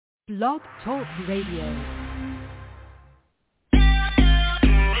Blog Talk Radio.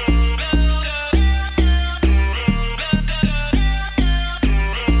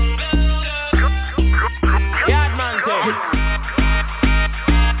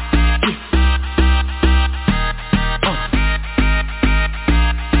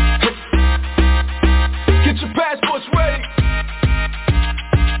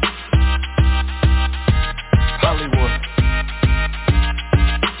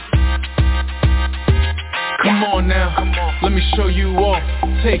 Show you off,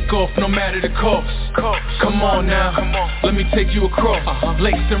 take off no matter the cost. Come on now, let me take you across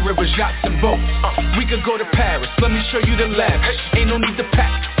lakes and rivers, yachts and boats. We could go to Paris, let me show you the lavish. Ain't no need to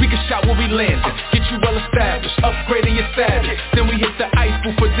pack, we can shop where we landed. Get you well established, upgrading your status. Then we hit the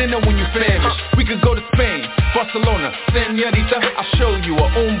Eiffel for dinner when you famished. We could go to Spain, Barcelona, Señorita. I'll show you a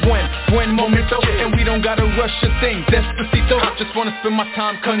buen momento. And we don't gotta rush a thing, despacito. Just wanna spend my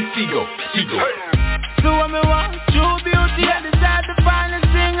time contigo. Do what me want, true beauty, I decide to find a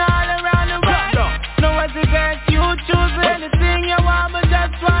thing all around the world. No hesitate, you choose anything you want, but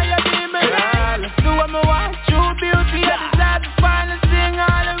that's why you be my girl. Do what me want, true beauty, I decide to find a thing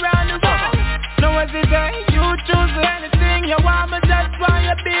all around the world. No hesitate, you choose anything you want, but that's why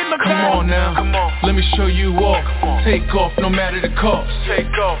you be my girl. Come on now, let me show you off, take off no matter the cost.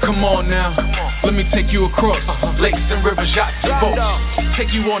 Come on now, let me take you across lakes and rivers, yachts and boats.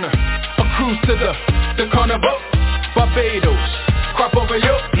 Take you on a cruise to the Carnival, Barbados, crop over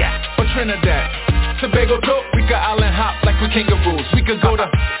yo, or Trinidad, Tobago too. We could island hop like we kangaroos. We could go to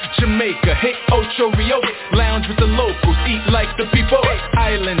Jamaica, hey Ocho Rio, lounge with the locals, eat like the people.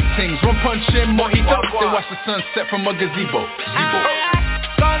 Island things, rum punch and mojito, then watch the sunset from a gazebo.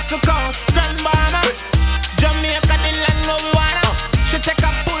 Coast to coast, sun banana, Jamaica the land where we wanna. She take a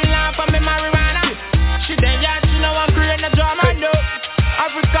pull off of me marijuana. She then yeah, she know I'm creating a drama. No,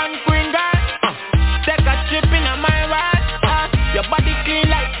 African queen girl. Take a trip in a my ride. Your body clean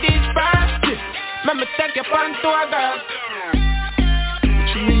like this bird. Let me take your pan to a girl. What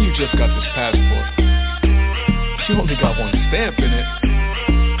you mean you just got this passport? You only got one stamp in it.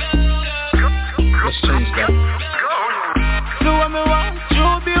 Let's change that. Do what me want,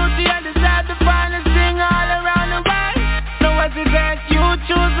 true beauty, I decide to find a thing all around the world. No hesitate, you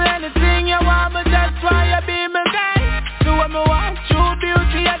choose anything you want, but that's why you be my guy. Do what me want, true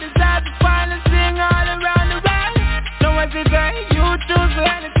beauty, I decide to find a thing all around the world. No hesitate, you choose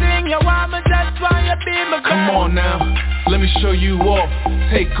anything you want, but that's why you be my girl. Come on now, let me show you off,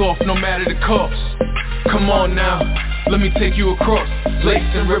 take off no matter the cost. Come on now, let me take you across lakes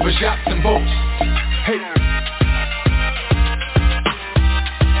and rivers, yachts and boats. Hey.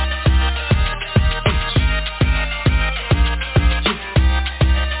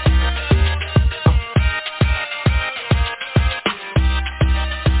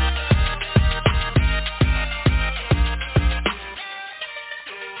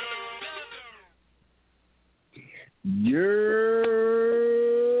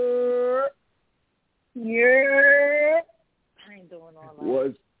 I ain't doing all that.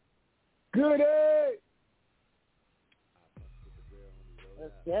 Was good.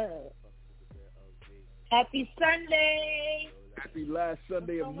 That's good. Happy Sunday. Happy last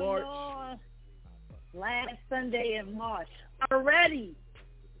Sunday of March. Last Sunday in March. Already.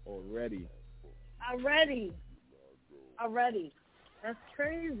 That's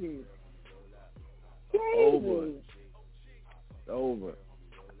crazy. Over.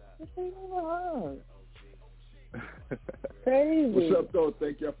 Crazy. What's up, though?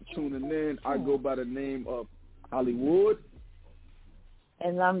 Thank y'all for tuning in. I go by the name of Hollywood.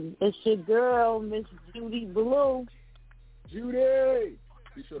 And it's your girl, Miss Judy Blue. Judy!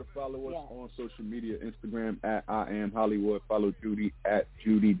 Be sure to follow us on social media, Instagram at I Am Hollywood. Follow Judy at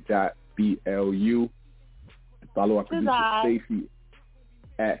judy.blu. Follow our producer, Stacey,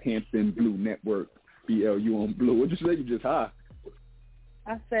 at Hampton Blue Network, BLU on Blue. What'd you say? You just high?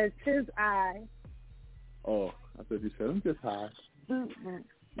 I said, 'tis I. Oh, I thought you said, I'm just high.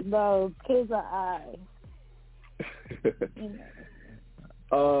 No, 'tis I.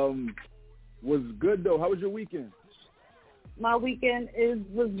 Was good, though. How was your weekend? My weekend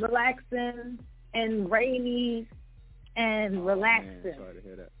was relaxing and rainy and relaxing. Man, sorry to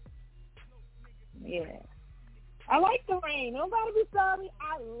hear that. Yeah. I like the rain. Nobody be sorry.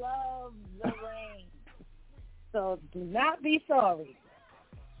 I love the rain. So do not be sorry.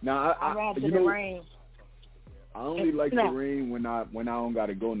 Now, I'd rather the rain. I only like the rain when I don't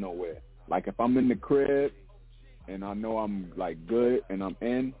gotta go nowhere. Like if I'm in the crib and I know I'm like good and I'm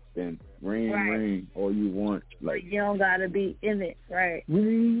in, then rain, all you want. Like you don't gotta be in it, right?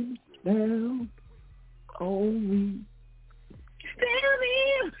 Rain down on me. Still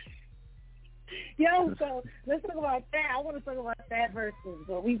Yo, so let's talk about that. I want to talk about that versus,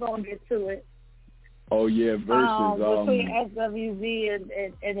 but we gonna get to it. Oh yeah, versus between SWV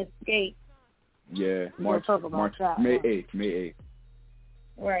and Escape. Yeah, March May 8th.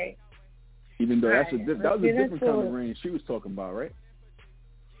 Right. Even though that was a different kind of rain she was talking about, right?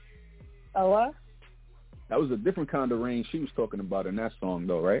 Oh what? That was a different kind of rain she was talking about in that song,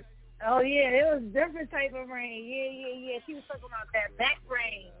 though, right? Oh yeah, it was a different type of rain. Yeah. She was talking about that back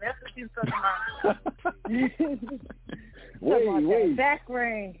rain. That's what she was talking about. Wait. Back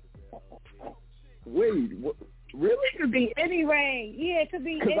rain. Wait, what? Really? It could be any rain. Yeah, it could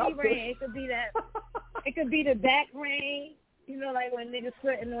be any rain. It could be that. It could be the back rain. You know, like when niggas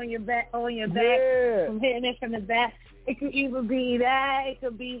sweating on your back from hitting it from the back. It could even be that. It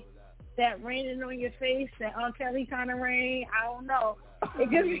could be that raining on your face, that R. Kelly kind of rain. I don't know. It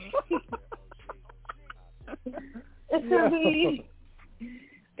could be.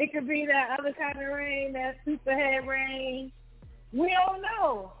 It could be that other kind of rain, that superhead rain. We don't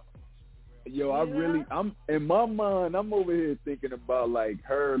know. Yo, I'm in my mind. I'm over here thinking about like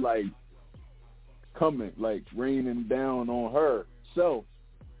her, like coming, like raining down on her. So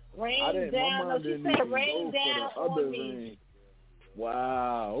rain down. No, she said rain down on me. Rain.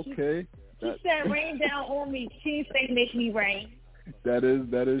 Wow. Okay. She said rain down on me. She didn't say make me rain. That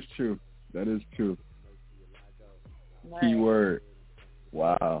is true. That is true. Right. Keyword.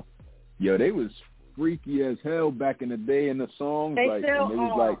 Wow. Yo, they was freaky as hell back in the day in the songs. They like, still and it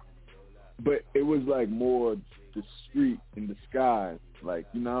was are. like, but it was like more the street in the sky. Like,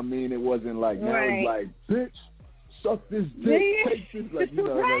 you know what I mean? It wasn't like, now it's like, bitch, suck this dick, take this. Like, you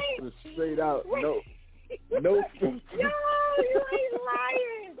know, that's straight out. No. Yo, you ain't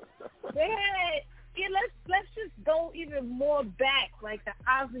lying. They had, let's just go even more back. Like the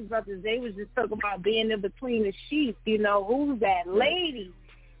Osley brothers, they was just talking about being in between the sheets. You know, who's that lady?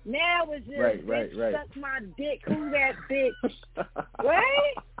 Now it's just, bitch, suck my dick. Who's that bitch?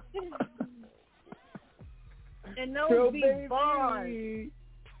 Right? And those be bars.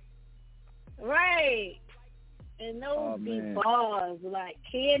 Right. And those be bars like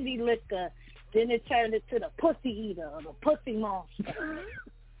candy liquor. Then it turned into the pussy eater or the pussy monster.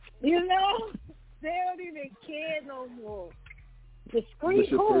 You know? They don't even care no more. Discreet This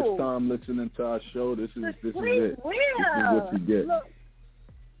is your first time listening to our show. This is it. This is what you get. Look,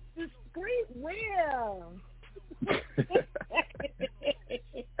 Discreet Will.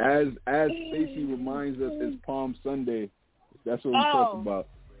 As Stacey reminds us, it's Palm Sunday. That's what we talk about.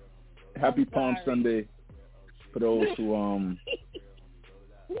 Happy Palm Sunday for those who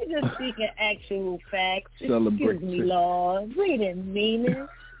We're just speaking actual facts. Celebrate. Excuse me, Lord. We didn't mean it.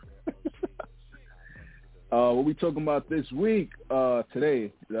 What we talking about this week?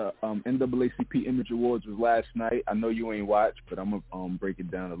 Today, the NAACP Image Awards was last night. I know you ain't watched, but I'm gonna break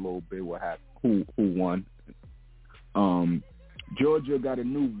it down a little bit. What happened? Who won? Georgia got a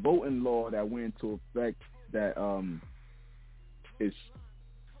new voting law that went into effect that is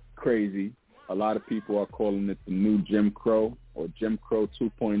crazy. A lot of people are calling it the new Jim Crow or Jim Crow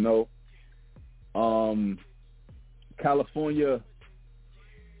 2.0. California,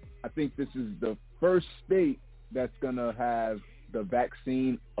 I think this is the first state that's going to have the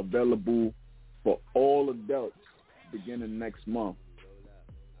vaccine available for all adults beginning next month.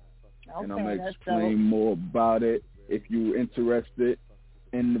 Okay, and I'm going to explain more about it if you're interested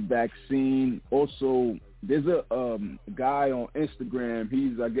in the vaccine. Also, there's a guy on Instagram.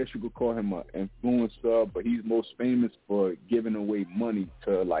 I guess you could call him an influencer, but he's most famous for giving away money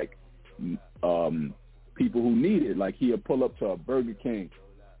to like people who need it. Like he'll pull up to a Burger King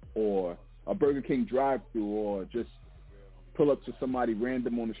or a Burger King drive-thru, or just pull up to somebody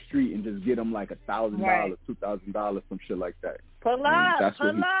random on the street and just get them like $1,000, $2,000, some shit like that. Pull up.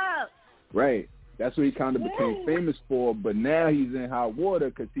 Right. That's what he kind of became famous for, but now he's in hot water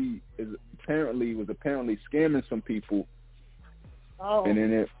because he was apparently scamming some people. Oh. And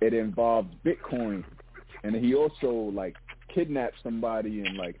then it involved Bitcoin, and he also like kidnapped somebody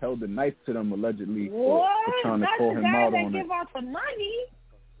and like held a knife to them allegedly for trying to call him out on it. That's the guy that give out the money.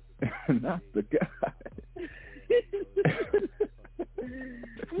 Not the guy.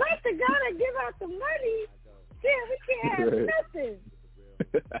 Not the guy that give out the money. Yeah, we can't have nothing.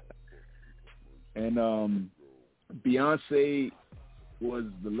 And Beyonce was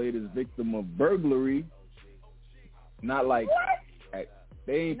the latest victim of burglary. Not like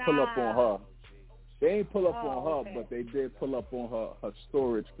they ain't pull up on her. They ain't pull up on her, but they did pull up on her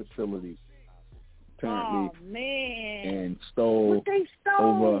storage facility. Apparently, oh man! And stole. What they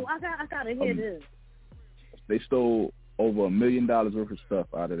stole? Over, I gotta hear this. They stole over $1 million worth of stuff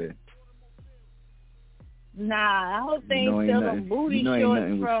out of there. Nah, I hope they ain't stealing booty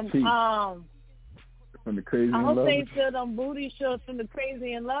shorts From the Crazy in I Love. hope they feel them booty shorts from the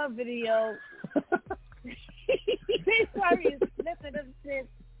Crazy in Love video. They probably sniffing them shit.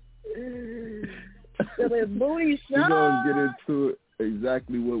 So the booty shorts. We're going to get into it,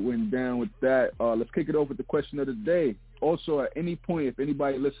 exactly what went down with that. Let's kick it off with the question of the day. Also, at any point, if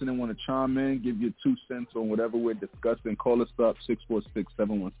anybody listening want to chime in, give your 2 cents on whatever we're discussing, call us up,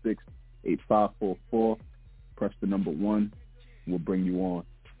 646-716-8544. Press the number 1, and we'll bring you on.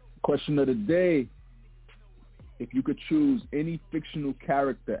 Question of the day, if you could choose any fictional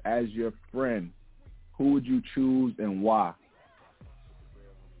character as your friend, who would you choose and why?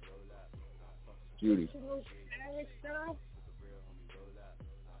 Judy.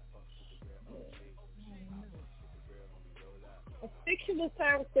 A fictional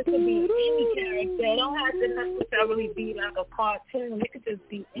character could be any character. It don't have to necessarily be like a cartoon. It could just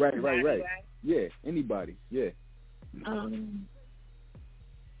be anybody, right? Yeah, anybody. Yeah. I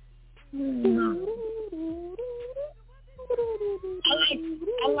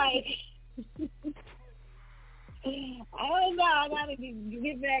like. I don't know. I gotta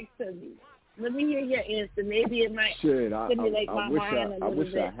get back to me. Let me hear your answer. Maybe it might stimulate my mind a little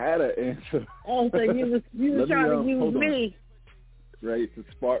bit. I had an answer. Oh, so you were trying to use me. Right, to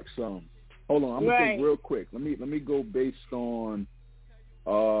spark some. Hold on, I'm gonna think real quick. Let me go based on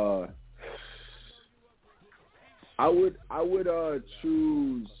I would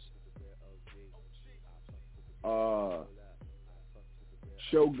choose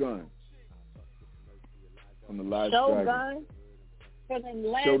Shogun from the Last Dragon. From the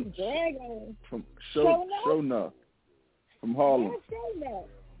Last Dragon. From Shona from Harlem.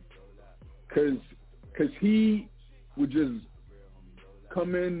 Cause he would just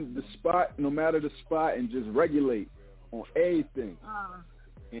come in the spot, no matter the spot, and just regulate on everything,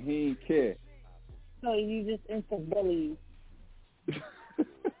 and he ain't care. So you just into bullies.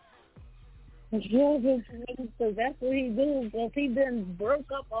 So that's what he do. If he done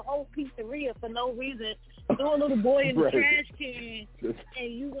broke up a whole pizzeria for no reason, throw a little boy in the trash can,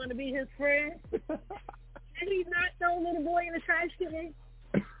 and you want to be his friend? And he not throw a little boy in the trash can?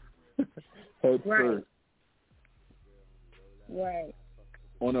 Head first. Right.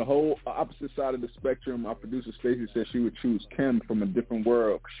 On the whole opposite side of the spectrum, our producer Stacey said she would choose Kim from A Different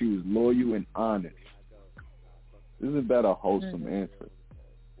World because she was loyal and honest. Isn't that a wholesome answer?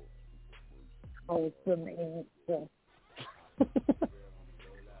 Wholesome answer.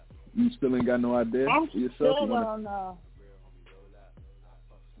 You still ain't got no idea for yourself? Still don't know.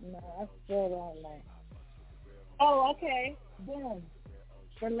 No, I still don't know. Oh, okay. Boom.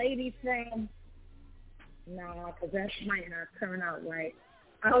 The lady from... Nah, because that might not turn out right.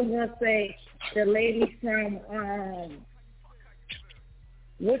 I was going to say the lady from,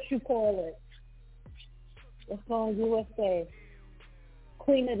 what you call it? What's on USA?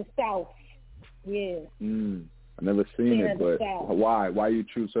 Queen of the South. Yeah. I've never seen it, but why? Why you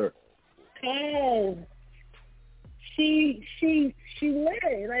choose her? Because she lit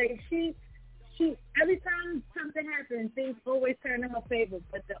it. Like, she every time something happens, things always turn in her favor.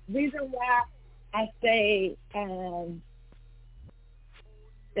 But the reason why I say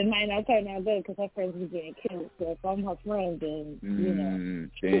it might not turn out good because her friends be getting killed. So if I'm her friend, then, you know.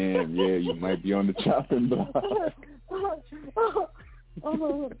 Damn, yeah, you might be on the chopping block.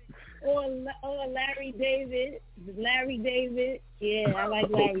 Or Larry David. Larry David. Yeah, I like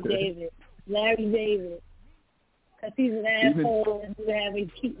Larry David. Larry David. Because he's an asshole and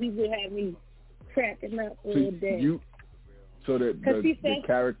he would have me cracking up all day. So the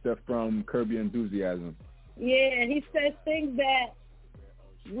character from Curb Your Enthusiasm. Yeah, he says things that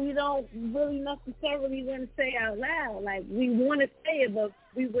we don't really necessarily want to say out loud. Like, we want to say it, but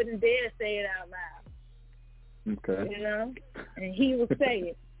we wouldn't dare say it out loud. Okay. You know? And he will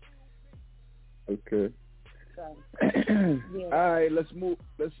say it. Okay. So, yeah. All right, let's move.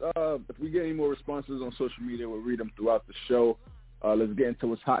 If we get any more responses on social media, we'll read them throughout the show. Let's get into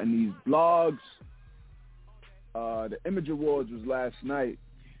what's hot in these blogs. The Image Awards was last night.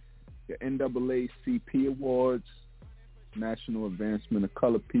 The NAACP Awards, National Advancement of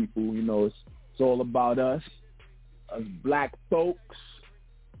Colored People. You know, it's all about us black folks.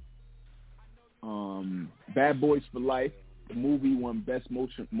 Bad Boys for Life. The movie won Best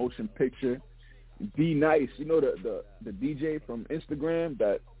Motion Picture. Be Nice, you know the DJ from Instagram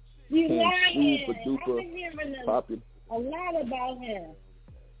that became super duper popular. A lot about him.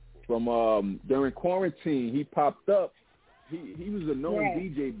 From during quarantine, he popped up. He was a known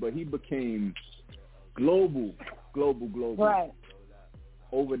DJ, but he became global. Right.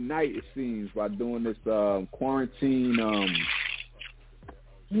 Overnight, it seems, by doing this quarantine,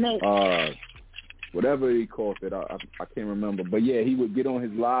 whatever he called it. I can't remember. But yeah, he would get on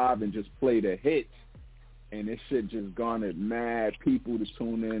his live and just play the hits. and this shit just garnered mad people to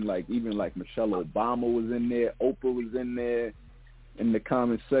tune in. Like even like Michelle Obama was in there, Oprah was in there in the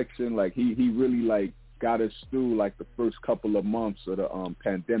comment section. Like he really like got us through like the first couple of months of the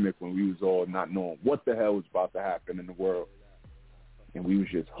pandemic when we was all not knowing what the hell was about to happen in the world, and we was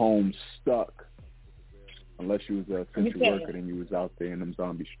just home stuck. Unless you was an essential worker, then you was out there in them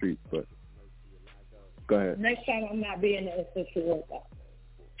zombie streets. But go ahead. Next time I'm not being an essential worker.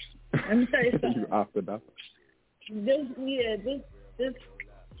 Let me tell you something. You opted out. This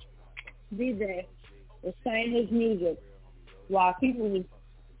DJ was playing his music while people was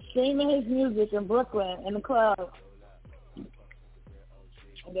streaming his music in Brooklyn in the club.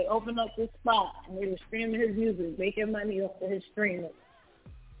 And they opened up this spot and they were streaming his music, making money off of his streaming.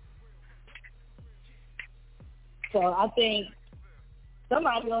 So I think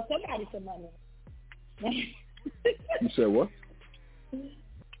somebody owes somebody some money. You said what?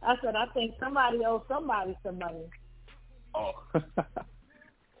 I said I think somebody owes somebody some money. Oh.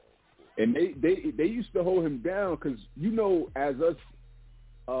 And they used to hold him down because, you know, as us,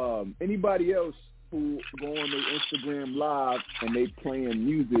 anybody else who go on their Instagram live and they playing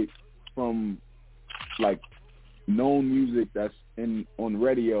music from like known music that's on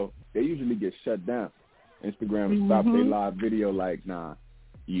radio, they usually get shut down. Instagram would stop their live video like, nah,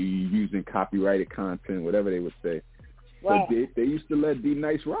 you using copyrighted content, whatever they would say. Right. But they used to let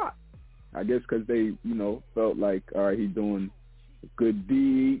D-Nice rock, I guess, because they, you know, felt like, all right, he's doing a good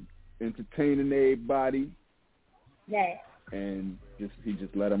deed, entertaining everybody. Right. And he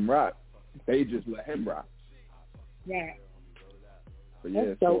just let him rock. They just let him rock. Yeah. But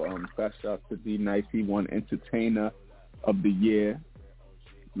yeah, so fast shout to D-Nice. He won Entertainer of the Year.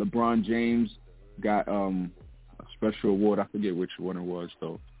 LeBron James got a special award. I forget which one it was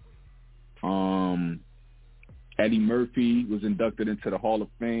though. Eddie Murphy was inducted into the Hall of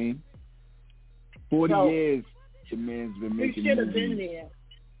Fame. 40 years the man's been making movies. He should have been there.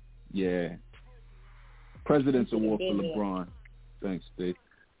 Yeah. President's Award for LeBron. Thanks, Dave.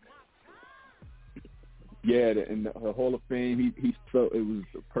 Yeah, in the Hall of Fame, he felt it was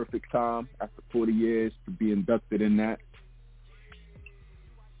the perfect time after 40 years to be inducted in that.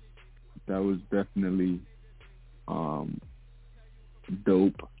 That was definitely dope.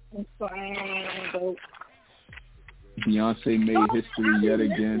 Dope. Beyonce made history yet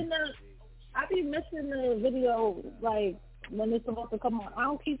again. I be missing the video, like, when it's supposed to come on. I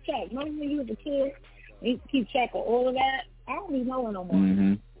don't keep track. Remember when you was a kid, you keep track of all of that? I don't be knowing no more.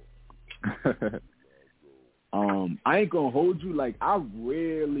 Mm-hmm. I ain't gonna hold you. Like, I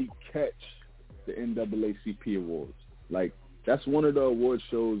rarely catch the NAACP awards. Like, that's one of the award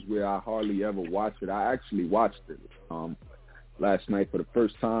shows where I hardly ever watch it. I actually watched it last night for the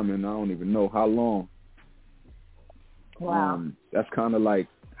first time, and I don't even know how long. Wow. That's kind of like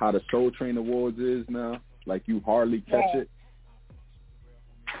how the Soul Train Awards is now. Like, you hardly catch it.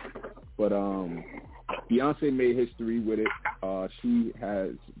 But Beyonce made history with it. She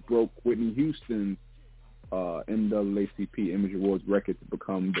has broke Whitney Houston's NAACP Image Awards record to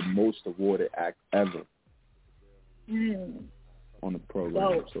become the most awarded act ever on the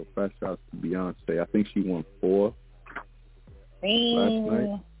program. So fast shouts to Beyonce. I think she won 4 last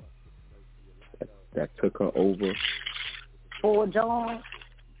night. That took her over. 4 John.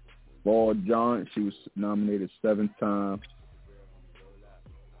 She was nominated 7 times.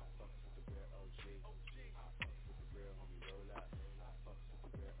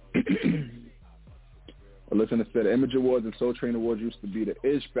 Well, listen, I said Image Awards and Soul Train Awards used to be the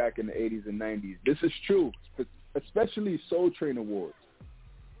ish back in the 80s and 90s. This is true, especially Soul Train Awards,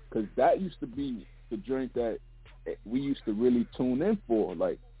 because that used to be the joint that we used to really tune in for,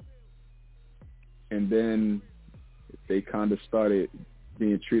 like. And then they kind of started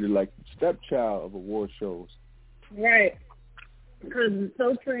being treated like the stepchild of award shows. Right. Because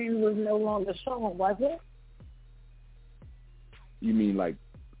Soul Train was no longer shown, was it? You mean like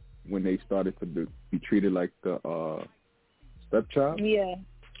when they started to be treated like the stepchild? Yeah.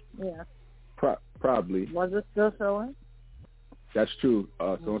 Probably. Was it still showing? That's true.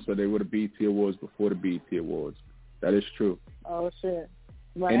 So they were the BET Awards before the BET Awards. That is true. Oh, shit.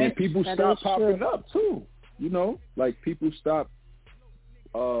 Right. And then people stopped popping up, too. You know? Like, people stopped.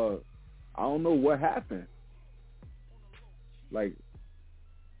 I don't know what happened. Like,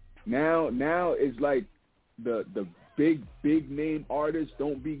 now it's like the big name artists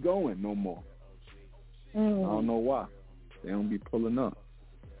don't be going no more. I don't know why. They don't be pulling up.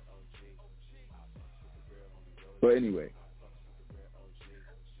 But anyway,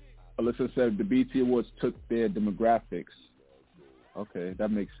 Alyssa said the BET Awards took their demographics. Okay,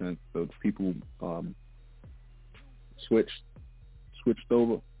 that makes sense. So people switched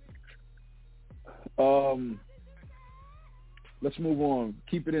over. Let's move on.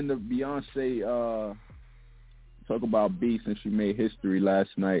 Keep it in the Beyonce. Talk about B since she made history last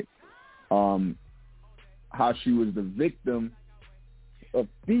night. How she was the victim of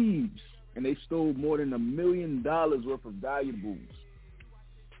thieves, and they stole more than $1 million worth of valuables.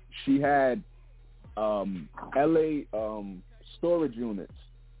 She had L.A. Storage units,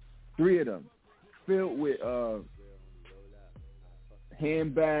 3 of them, filled with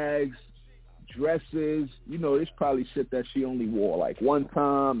handbags, dresses. You know, it's probably shit that she only wore like one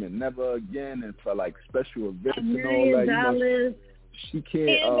time and never again, and for like special events and all that. You know, she can't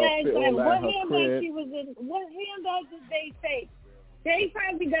fit all that in her crib. What handbags did they take? They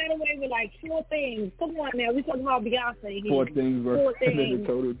probably got away with like 4 things. Come on now, we talking about Beyonce here. 4 things were 4 things. The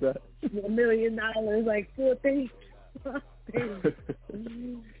total that. $1 million, like 4 things. But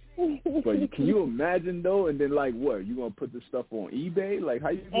can you imagine though? And then like what? You gonna put this stuff on eBay? Like how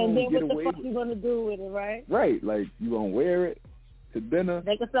you gonna get away? And then what the fuck you gonna do with it, right? Right, like you gonna wear it to dinner?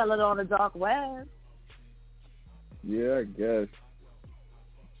 They can sell it on the dark web. Yeah, I guess.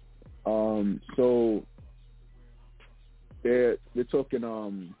 So they're talking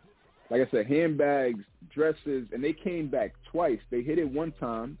like I said, handbags, dresses, and they came back twice. They hit it one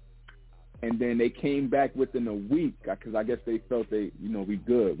time, and then they came back within a week because I guess they felt we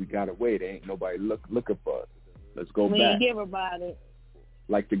good. We got away. There ain't nobody looking for us. Let's go back. We ain't give about it.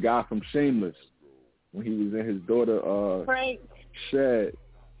 Like the guy from Shameless when he was in his daughter Frank shed,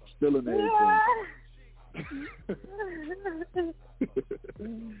 stealing everything.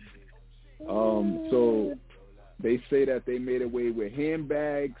 So they say that they made away with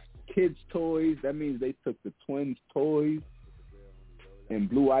handbags, kids' toys. That means they took the twins' toys and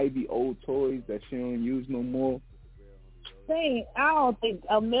Blue Ivy old toys that she don't use no more. I don't think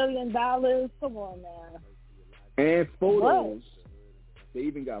 $1 million. Come on now. And photos. What? They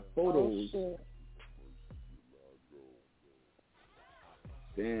even got photos. Oh,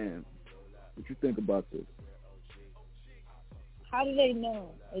 damn. What you think about this? How do they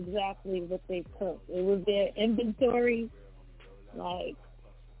know exactly what they took? It was their inventory, like,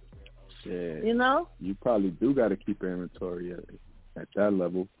 shit. You know? You probably do got to keep an inventory at that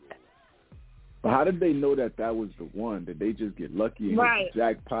level. But how did they know that was the one? Did they just get lucky and hit the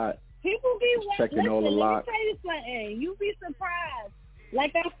jackpot? People be checking all the locks. Let me tell you something. You be surprised.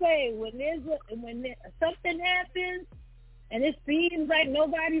 Like I say, when something happens and it seems like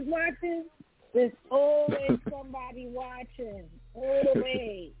nobody's watching, there's always somebody watching.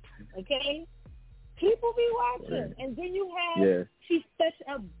 Always. Okay? People be watching. Right. And then you have, she's such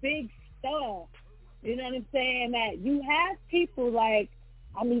a big star. You know what I'm saying? That you have people like,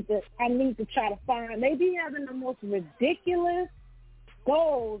 I need to try to find, they be having the most ridiculous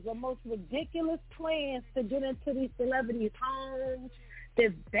goals, the most ridiculous plans to get into these celebrities' homes, their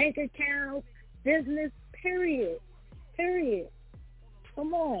bank accounts, business, period.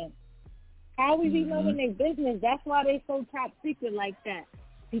 Come on. How we be knowing their business? That's why they so top secret like that.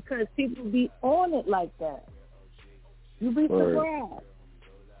 Because people be on it like that. You be surprised.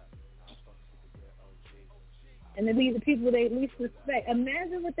 And they be the people they least respect.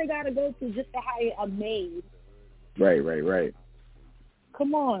 Imagine what they got to go through just to hire a maid. Right.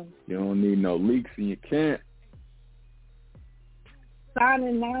 Come on. You don't need no leaks and you can't.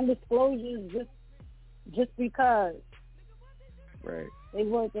 Signing non-disclosures just because. Right. They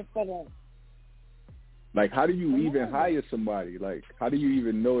working for them. Like, how do you even hire somebody? Like, how do you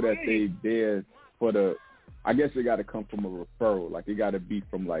even know that they there for the, I guess it got to come from a referral. Like, it got to be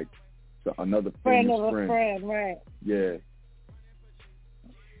from, like, another famous friend. Right. Yeah.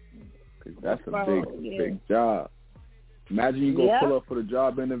 Cause that's a big job. Imagine you go pull up for the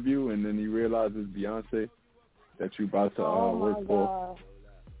job interview and then you realize it's Beyonce that you about to work for.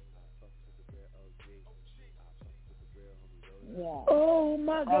 Yeah. Oh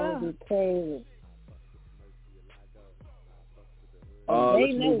my God. That would be crazy.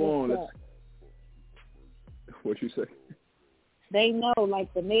 Let's move on. What you say? They know,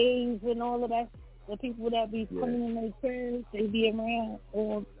 like the maids and all of that, the people that be cleaning their cribs, they be around,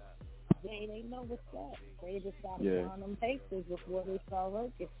 or they know what's up. They just got to find them papers before they start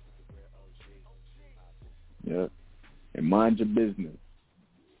working. Yeah. And mind your business.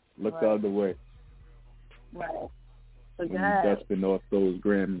 Look the other way. Right. When you're dusting off those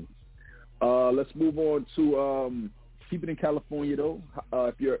Grammys. Let's move on to keep it in California though.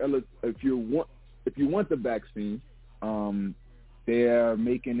 If you want the vaccine, they're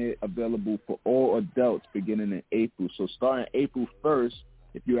making it available for all adults beginning in April. So starting April 1st,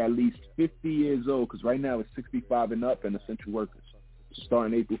 if you're at least 50 years old, because right now it's 65 and up and essential workers. So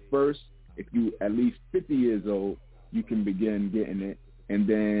starting April 1st, if you at least 50 years old, you can begin getting it. And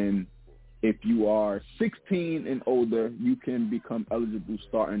then if you are 16 and older, you can become eligible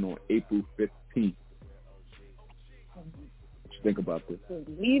starting on April 15th. What you think about this?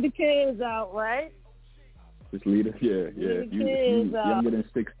 Leave the kids out, right? Just leave it, yeah. If you younger than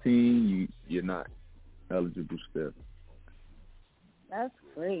 16, you're not eligible still. That's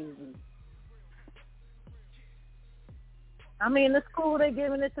crazy. I mean, it's cool they're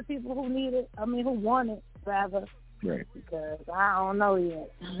giving it to people who need it. I mean, who want it, rather. Right. Because I don't know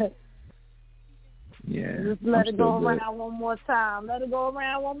yet. Yeah. Just let it go around one more time. Let it go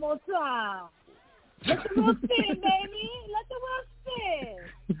around one more time. Let the wheel spin, baby. Let the wheel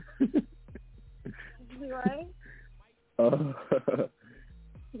spin. Right?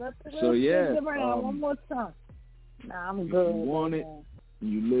 Let the wheel spin around one more time. Nah, I'm good. If you want it,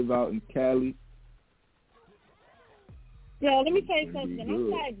 you live out in Cali. Yo, let me tell you something. I'm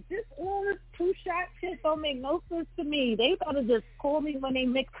like, this all this 2-shot shit don't make no sense to me. They gotta just call me when they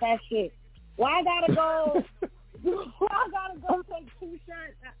mix that shit. Why I gotta go? Take 2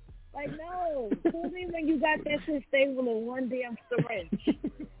 shots? Like, no. Call me when you got that shit stable in one damn syringe.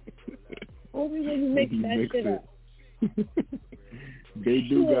 Call me when you mix that shit up. They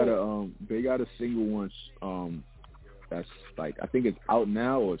do they got a single one that's like, I think it's out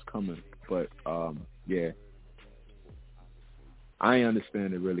now or it's coming, but yeah. I ain't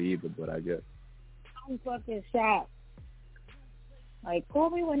understand it really either, but I guess. I'm fucking shocked. Like, call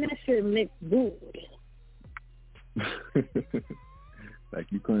me when that shit mixed good.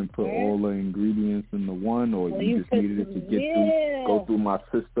 Like, you couldn't put all the ingredients in the one, or you just needed it to go through my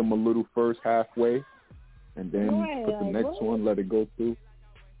system a little first, halfway, and then put the next one, let it go through.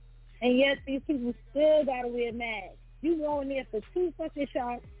 And yet these people still gotta wear masks. You go in there for 2 fucking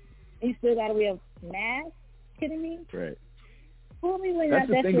shots, and you still gotta wear a mask? Kidding me? Right. Call me when that's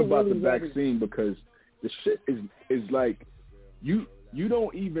the thing about really the vaccine, because the shit is like, you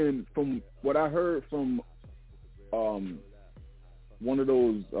don't even, from what I heard from one of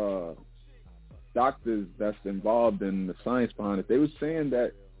those doctors that's involved in the science behind it, they were saying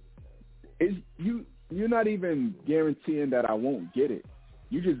that you're not even guaranteeing that I won't get it.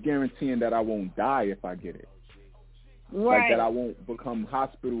 You're just guaranteeing that I won't die if I get it. Right. Like, that I won't become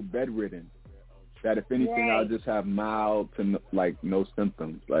hospital bedridden. That if anything, I'll just have mild to like no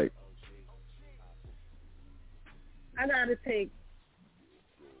symptoms. Like, I gotta take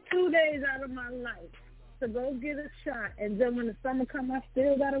 2 days out of my life to go get a shot, and then when the summer comes, I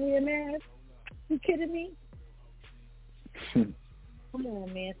still gotta wear a mask. You kidding me? Come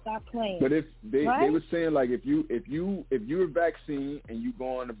on, man, stop playing. But if they were saying, like, if you're vaccinated and you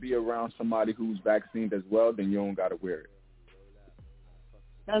going to be around somebody who's vaccinated as well, then you don't gotta wear it.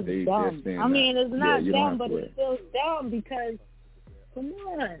 That's dumb. I mean, it's not dumb, but it's still dumb because, come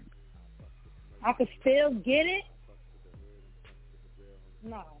on, I could still get it.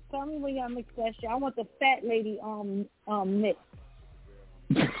 No, tell me when y'all mix that shit. I want the fat lady mix.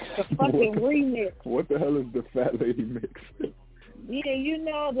 The fucking remix. What the hell is the fat lady mix? Yeah, you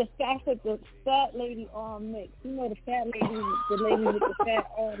know the fat lady mix. You know the fat lady, the lady with the fat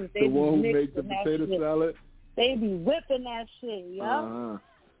arms. The one who makes the potato salad. They be whipping that shit, yo. Uh-huh.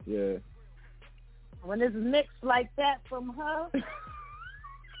 Yeah. When it's mixed like that from her, and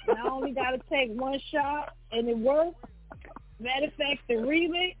I only got to take 1 shot and it works. Matter of fact, the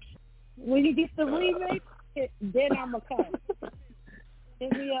remix, when you get the remix, then I'm going to come.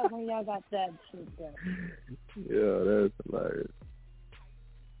 Hit me up when y'all got that shit done. Yeah, that's hilarious.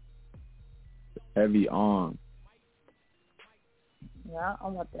 Heavy arm. Yeah, I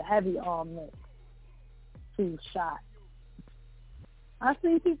want the heavy arm mix. 2 shots. I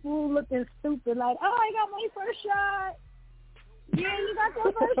see people looking stupid, like, oh, I got my first shot. Yeah, you got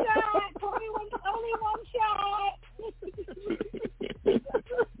your first shot. Only one shot.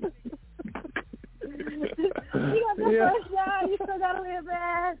 You got your first shot. You still got to wear a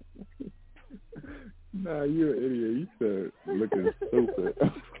mask. Nah, you're an idiot. You said looking stupid.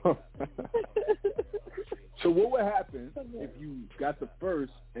 So what would happen if you got the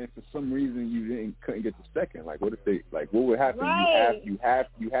first and for some reason you couldn't get the second? Like, what if they, like, what would happen? Right. You have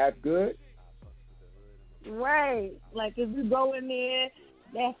good? Right. Like, if you go in there,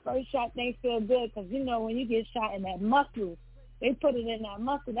 that first shot they feel good, because, you know, when you get shot in that muscle, they put it in that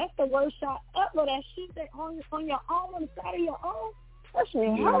muscle. That's the worst shot ever. That shit that on your arm, on the side of your arm, that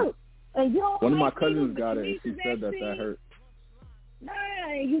shit hurt. And you don't One of my like cousins it, got it, and she said that hurt.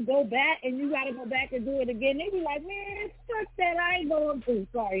 Nah, you go back, and you got to go back and do it again. They be like, man, fuck that, I ain't going through.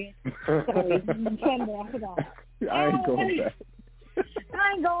 Sorry. I'm trying to hold on. I ain't going back.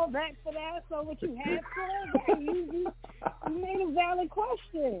 I ain't going back for that. So what you have for, you made a valid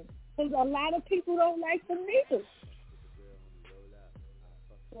question. Because a lot of people don't like the needles.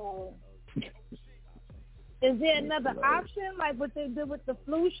 So Is there another option, like what they did with the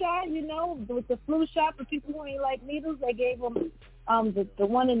flu shot? You know, with the flu shot for people who ain't like needles, they gave them the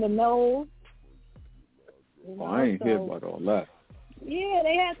one in the nose. You know, I ain't hear about all that. Yeah,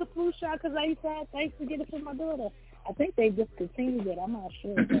 they had the flu shot because I used to get it for my daughter. I think they discontinued it. I'm not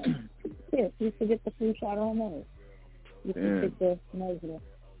sure. But yeah, she used to get the flu shot on nose. Used to take the nose with.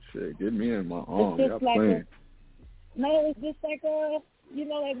 Shit, get me in my arm. It's just like it's just like you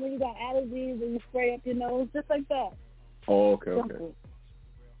know, like when you got allergies and you spray up your nose, just like that. Oh, okay.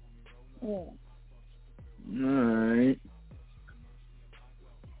 Yeah. All right.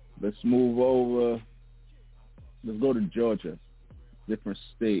 Let's move over. Let's go to Georgia, different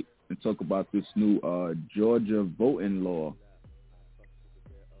state, and talk about this new Georgia voting law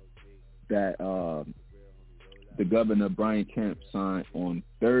that the governor, Brian Kemp, signed on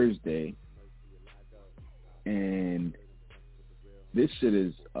Thursday. And this shit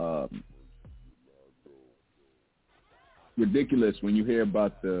is ridiculous when you hear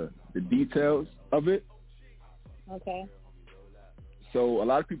about the details of it. Okay. So a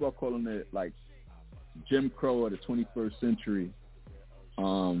lot of people are calling it like Jim Crow of the 21st century.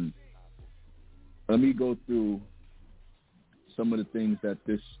 Let me go through some of the things that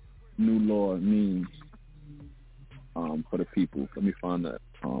this new law means for the people. Let me find that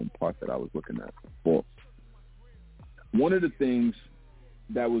part that I was looking at before. One of the things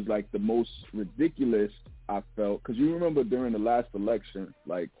that was like the most ridiculous I felt, because you remember during the last election,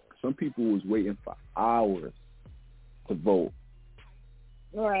 like some people was waiting for hours to vote,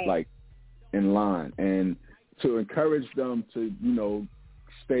 right? Like in line, and to encourage them to, you know,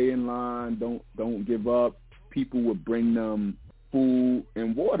 stay in line, don't give up. People would bring them food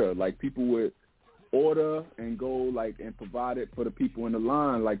and water. Like people would order and go like and provide it for the people in the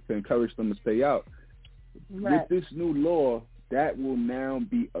line, like to encourage them to stay out. Right. With this new law, that will now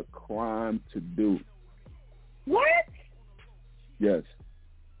be a crime to do. What? Yes.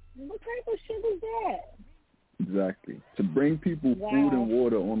 What type of shit is that? Exactly. To bring people food and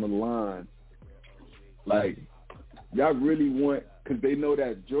water on the line, like, y'all really want, because they know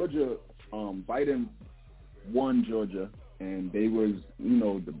that Georgia, Biden won Georgia, and they was, you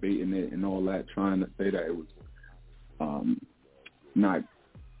know, debating it and all that, trying to say that it was not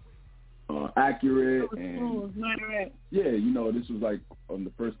accurate. And yeah, you know, this was like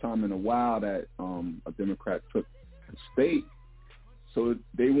the first time in a while that a Democrat took the state. So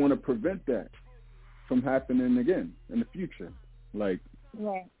they want to prevent that from happening again in the future. Like,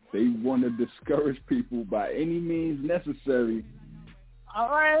 they want to discourage people by any means necessary. All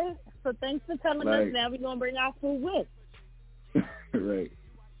right. So thanks for telling us. Now we're going to bring our food with. Right.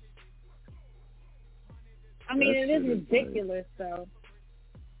 I mean, it is ridiculous, though.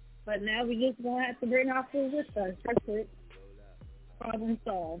 But now we just going to have to bring our food with us. That's it. Problem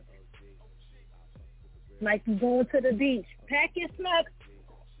solved. Like you going to the beach. Pack your snacks,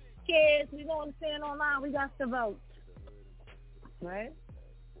 kids. We going to stand online. We got to vote. Right?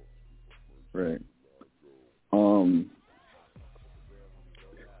 Right.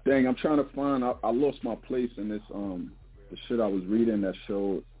 Dang, I'm trying to find. I lost my place in this. The shit I was reading that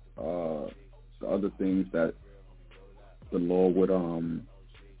showed the other things that the law would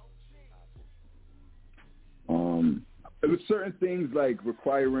There was certain things like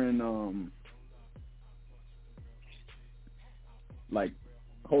requiring like,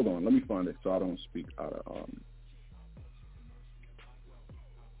 hold on, let me find it so I don't speak out of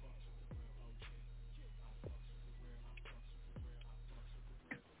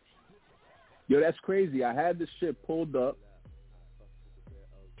Yo, that's crazy. I had this shit pulled up,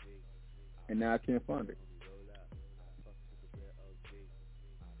 and now I can't find it.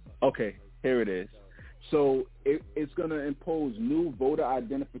 Okay, here it is. So it's going to impose new voter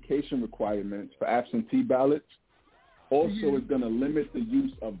identification requirements for absentee ballots. Also, it's going to limit the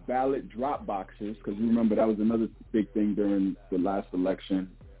use of ballot drop boxes, because you remember that was another big thing during the last election.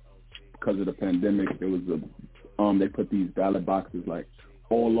 Because of the pandemic, there was they put these ballot boxes like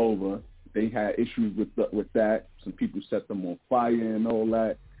all over. They had issues with that. Some people set them on fire and all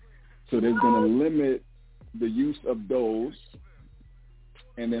that. So they're going to limit the use of those.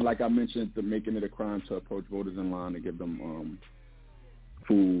 And then, like I mentioned, to making it a crime to approach voters in line to give them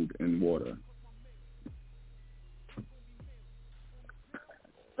food and water.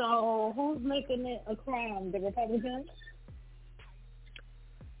 So who's making it a crime? The Republicans?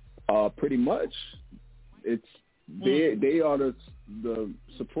 Pretty much. It's they are the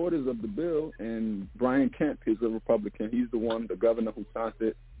supporters of the bill, and Brian Kemp is a Republican. He's the one, the governor, who signed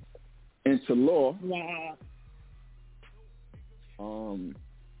it into law. Yeah.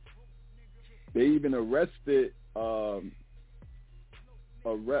 They even arrested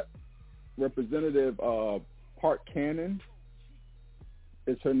Representative Park Cannon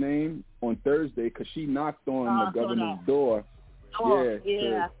is her name on Thursday because she knocked on the governor's door. I saw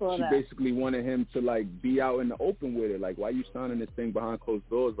she that. basically wanted him to like be out in the open with it. Like, why are you signing this thing behind closed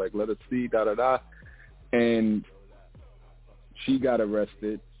doors? Like, let us see, da-da-da. And she got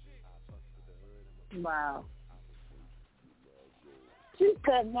arrested. Wow. She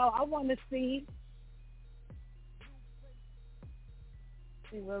said, no, I want to see.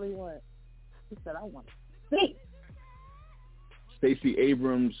 She really what? She said, I want to see. Stacey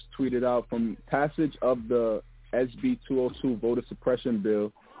Abrams tweeted out, from passage of the SB 202 voter suppression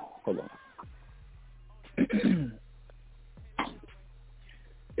bill. Hold on.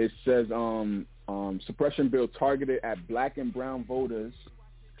 It says suppression bill targeted at black and brown voters.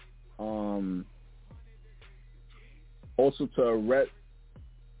 Also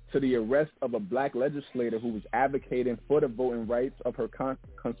to the arrest of a black legislator who was advocating for the voting rights of her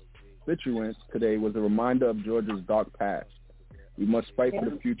constituents today was a reminder of Georgia's dark past. We must fight for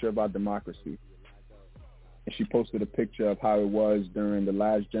the future of our democracy. And she posted a picture of how it was during the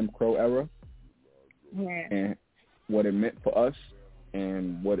last Jim Crow era and what it meant for us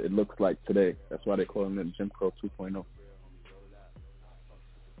and what it looks like today. That's why they call it Jim Crow 2.0.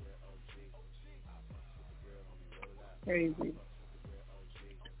 Crazy.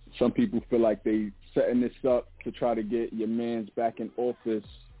 Some people feel like they setting this up to try to get your mans back in office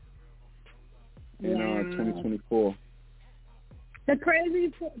in 2024 The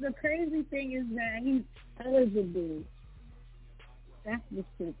crazy thing is that he's eligible. That's the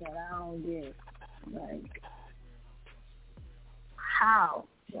shit that I don't get. Like, how?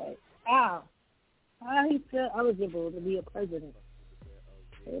 Like, how? How he still eligible to be a president?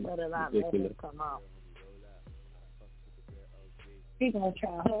 They better not let him come out. He's gonna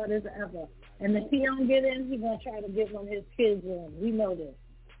try hard as ever, and if he don't get in, he's gonna try to get one of his kids in. We know this.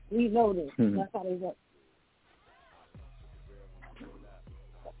 Mm-hmm. That's how they work.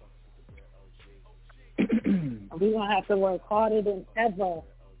 We're going to have to work harder than ever.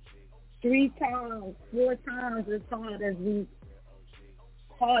 3 times, 4 times as harder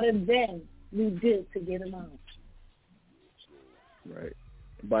than we did to get him out. Right.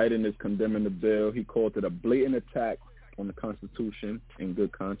 Biden is condemning the bill. He called it a blatant attack on the Constitution in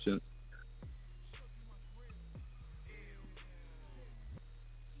good conscience.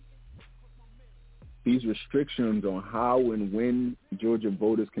 These restrictions on how and when Georgia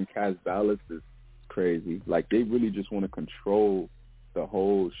voters can cast ballots is crazy. Like, they really just want to control the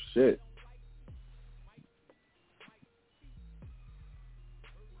whole shit.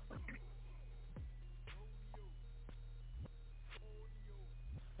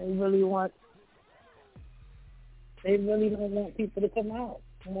 They really don't want people to come out.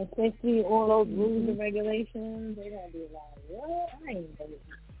 And especially all those rules and regulations, they're going to be like, what? I ain't doing it.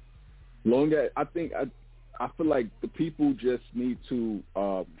 Long as I feel like the people just need to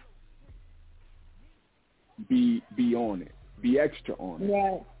be on it, be extra on it,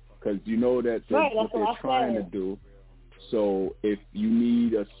 right? Because you know that's what they're trying to do. So if you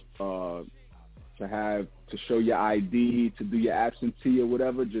need us to show your ID, to do your absentee or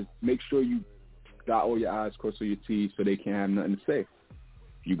whatever, just make sure you dot all your I's, cross all your T's, so they can't have nothing to say.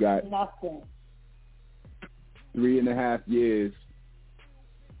 You got nothing. 3.5 years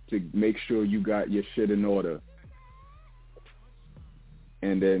to make sure you got your shit in order.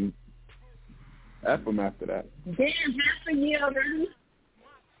 And then F them after that. Damn, half a year already.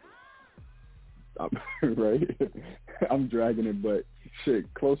 Right? I'm dragging it, but shit,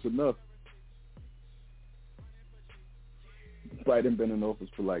 close enough. Biden been in office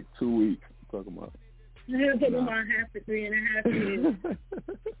for like 2 weeks. I'm talking about. You're talking about half to 3.5 years.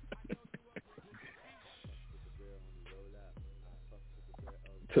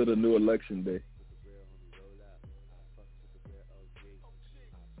 To the new election day.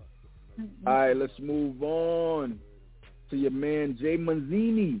 All right, let's move on to your man Jay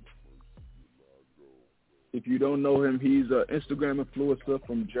Manzini. If you don't know him, he's an Instagram influencer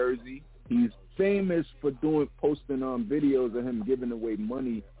from Jersey. He's famous for posting videos of him giving away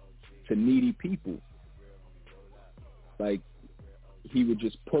money to needy people. Like, he would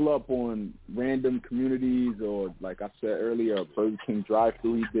just pull up on random communities, or like I said earlier, a Burger King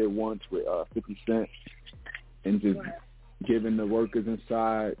drive-thru he did once with 50 Cent, and just giving the workers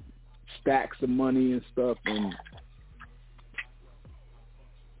inside stacks of money and stuff, and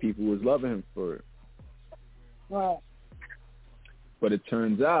people was loving him for it. Right. But it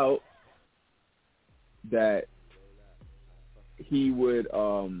turns out that he would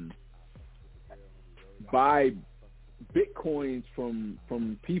buy Bitcoins from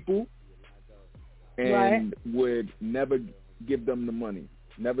people and would never give them the money.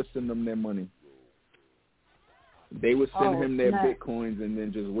 never send them their money. They would send him their Bitcoins and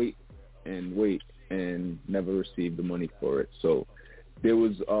then just wait and never receive the money for it. So there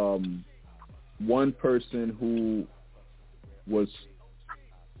was one person who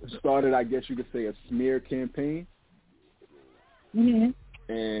started, I guess you could say, a smear campaign, and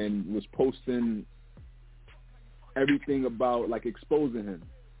was posting everything about, like, exposing him.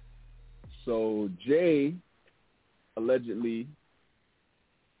 So Jay allegedly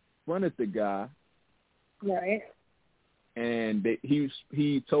fronted the guy, right? And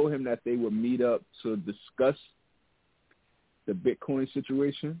he told him that they would meet up to discuss the Bitcoin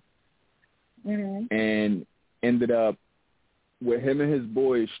situation, and ended up with him and his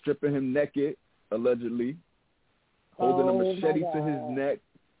boys stripping him naked, allegedly, holding a machete to his neck,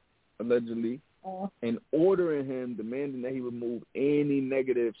 allegedly, and ordering him, demanding that he remove any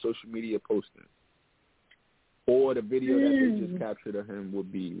negative social media postings, or the video that they just captured of him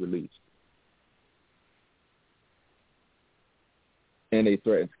would be released. And they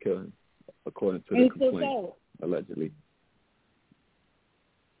threatened to kill him, according to the complaint, allegedly.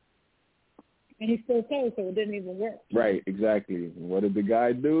 And he still told, so it didn't even work. Right, exactly. And what did the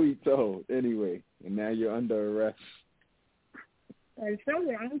guy do? He told. Anyway, and now you're under arrest. I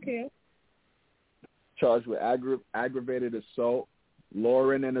don't care. Charged with aggravated assault,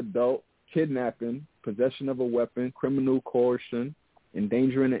 luring an adult, kidnapping, possession of a weapon, criminal coercion,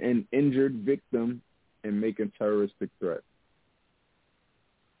 endangering an injured victim, and making terroristic threats.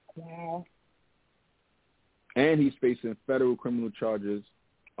 Wow. And he's facing federal criminal charges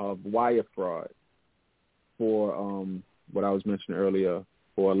of wire fraud for what I was mentioning earlier,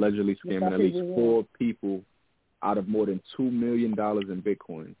 for allegedly scamming at least 4 people out of more than $2 million in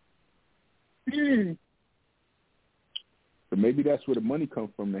Bitcoin. So maybe that's where the money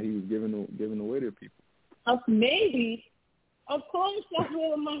comes from that he was giving away to people. Maybe. Of course that's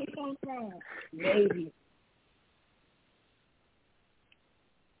where the money comes from. Maybe.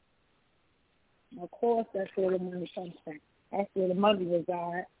 Of course that's where the money comes from. That's where the money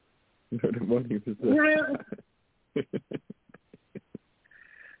resides. The money resides.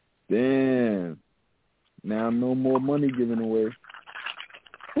 Damn. Now no more money given away.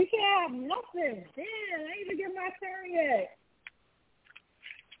 We can't have nothing. Damn, I ain't even get my turn yet.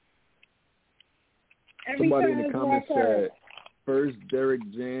 Somebody in the comments said, first Derek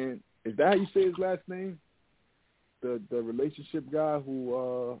Jan. Is that how you say his last name? The relationship guy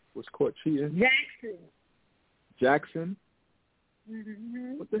who was caught cheating? Jackson?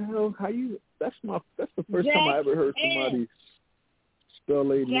 Mm-hmm. What the hell? How you? That's the first time I ever heard somebody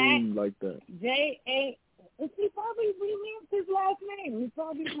spell a name like that. J-A. He probably renamed his last name. He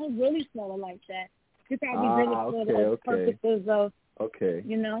probably don't really spell it like that. He probably did it for the purposes of,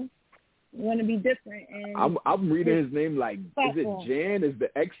 you know, want to be different. And I'm reading his name like, is it Jan? Is the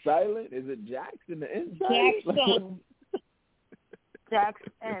X silent? Is it Jackson? The N silent?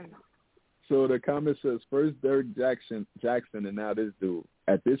 Jackson. So the comment says, first Derek Jackson, and now this dude.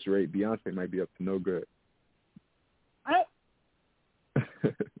 At this rate, Beyonce might be up to no good.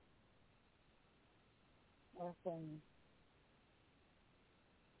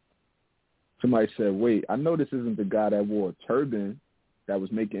 Somebody said, wait, I know this isn't the guy that wore a turban that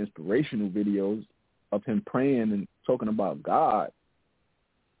was making inspirational videos of him praying and talking about God.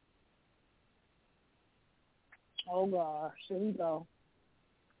 Oh, gosh. Here we go.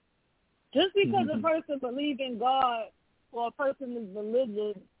 Just because a person believes in God or a person is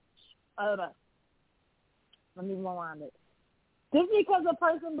religious, let me rewind it. Just because a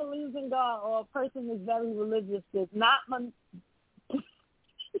person believes in God or a person is very religious does not mean.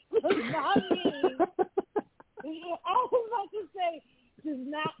 I was about to say, does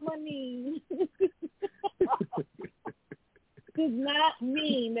not mean. Does not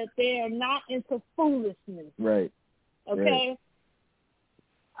mean that they are not into foolishness. Right. Okay? Right.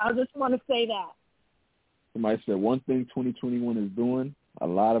 I just want to say that. Somebody said one thing 2021 is doing, a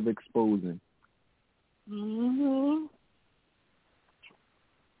lot of exposing. Mm-hmm.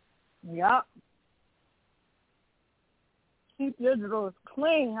 Yep. Keep your drawers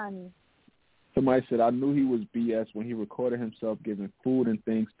clean, honey. Somebody said, I knew he was BS when he recorded himself giving food and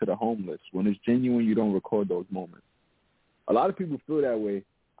things to the homeless. When it's genuine, you don't record those moments. A lot of people feel that way.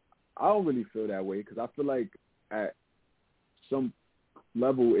 I don't really feel that way because I feel like at some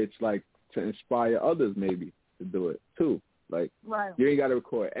level it's like to inspire others maybe to do it too. Like, right. You ain't got to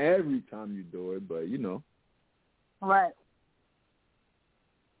record every time you do it, but you know. Right.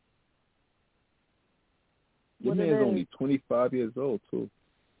 Your man's only 25 years old, too.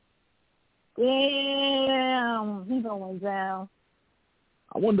 Damn, he's going down.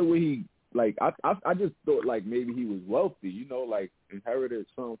 I wonder where he like I just thought like maybe he was wealthy, you know, like inherited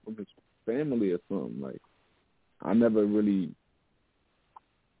something from his family or something. Like I never really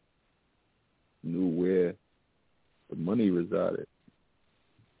knew where the money resided.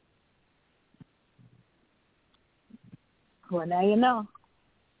 Well, now you know.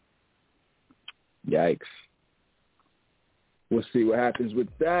 Yikes. We'll see what happens with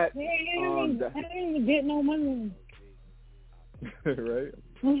that. I didn't even get no money. Right?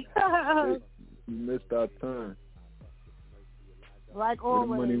 You missed our turn. Like always.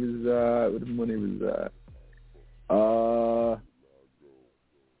 Where the money reside?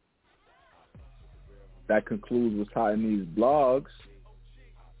 That concludes what's hot in these blogs.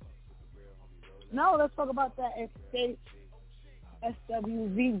 No, let's talk about that Escape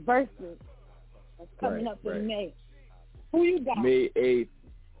SWV versus that's coming up in May. Who you got? May 8th.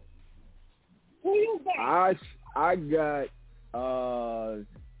 Who you got? I got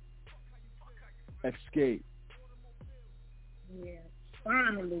Escape. Yeah,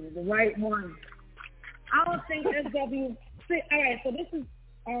 finally, the right one. I don't think SW. All right, so this is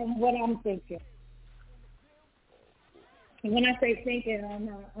what I'm thinking. And when I say thinking,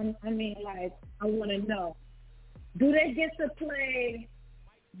 I mean like I want to know: do they get to play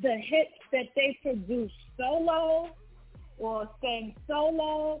the hits that they produce solo, or sing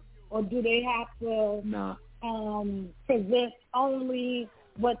solo, or do they have to present only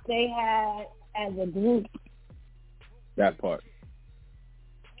what they had as a group? That part.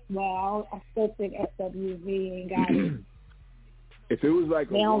 Well, I still think SWV ain't got it. If it was like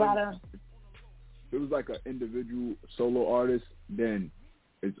they don't gotta. If it was like an individual solo artist, then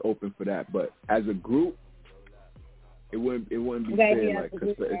it's open for that. But as a group, it wouldn't be fair. Like,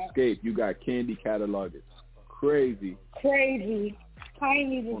 because for Escape, you got Candy catalog. It's crazy. Crazy.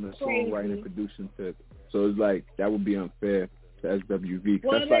 Tiny was on a crazy. Songwriting and producing tip. So it's like, that would be unfair to SWV.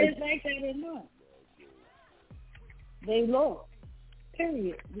 Well, that's it's like that or not. They lost.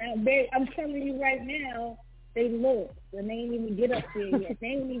 Period. Now, I'm telling you right now, they lost. And they ain't even get up there yet. They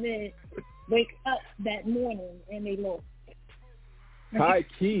ain't even wake up that morning, and they lost. High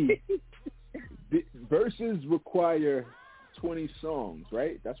key. Verses require 20 songs,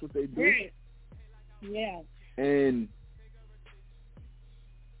 right? That's what they do. Right. Yeah. And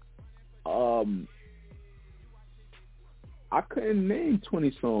I couldn't name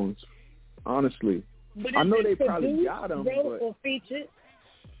 20 songs, honestly. But I know they probably got them. Wrote or featured?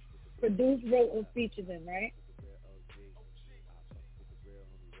 Produced, wrote, or featured them, right?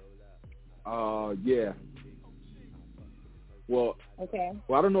 Yeah. Well, okay.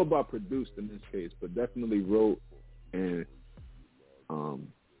 Well, I don't know about produced in this case, but definitely wrote and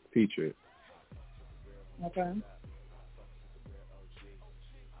featured. Okay.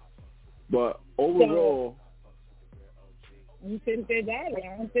 But overall, you think they got it?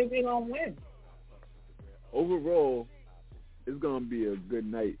 I don't think they're gonna win. Overall, it's gonna be a good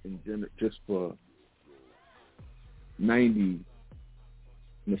night in general, just for 90s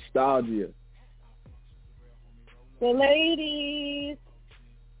nostalgia. The ladies.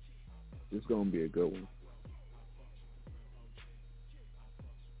 It's gonna be a good one.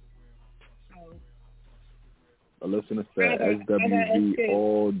 I listen to SWV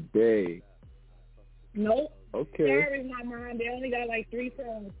all day. Nope. Okay. Sorry, my mind. They only got like 3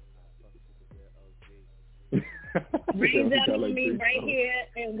 songs. Rain down on me right songs. Here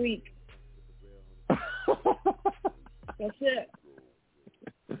and week. That's it.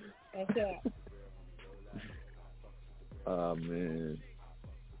 That's it. Oh, man.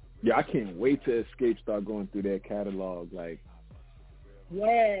 Yeah, I can't wait to Escape start going through their catalog. Like,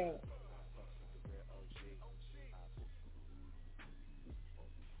 yeah.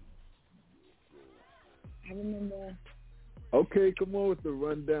 I remember. Okay, come on with the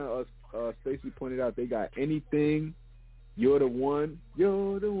rundown. Stacey pointed out they got Anything, You're the One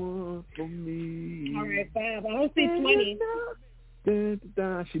for me. All right, 5. I don't see 20.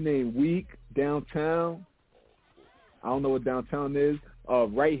 She named Week, Downtown. I don't know what Downtown is.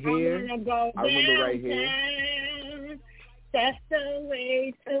 Right Here. I remember Right Here. That's the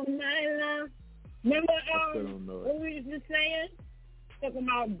way to my love. Remember what we was just saying? Talking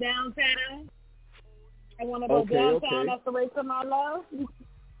about Downtown. I want to go downtown. Okay. That's the way to my love.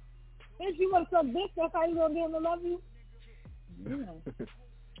 If you want some bitch, that's how you gonna get him to love you.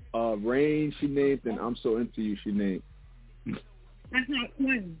 Yeah. Rain, she named, and I'm So Into You, she named. That's not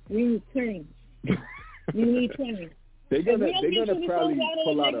 20. We need 20. We need 20. They're gonna probably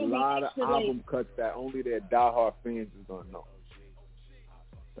pull out a lot of album cuts that only their diehard fans is gonna know.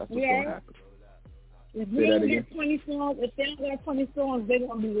 That's what's gonna happen. If we don't get 20 songs, if they don't got 20 songs, they're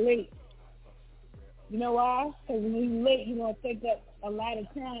gonna be late. You know why? Because when you're late, you're gonna take up a lot of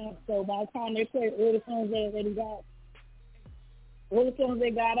time. So by the time they play all the songs they already got, all the songs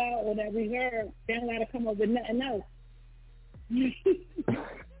they got out or that we heard, they don't got to come up with nothing else.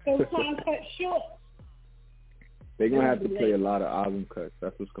 So time cut short. They're going to have to play a lot of album cuts.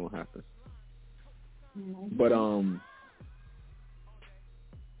 That's what's going to happen. Mm-hmm. But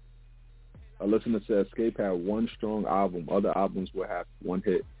a listener said Escape had one strong album. Other albums will have one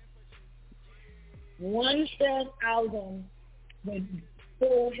hit. One strong album with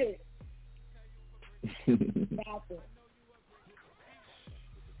 4 hits. Stop it.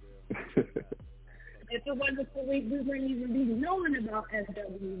 If it wasn't for we wouldn't even be knowing about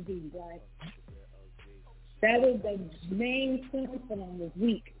SWV. Like, that was the main song for them was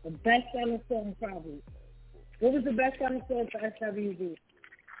Weak. The best-selling song probably. What was the best-selling song for SWV?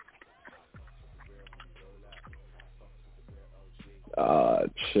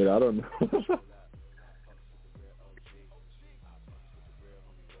 Shit, I don't know.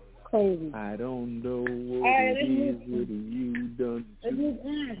 Crazy. I don't know what it is what you done to me.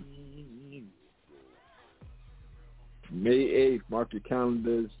 May 8th, mark your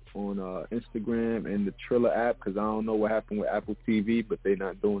calendars on Instagram and the Triller app, because I don't know what happened with Apple TV, but they're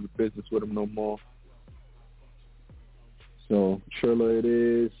not doing the business with them no more. So Triller it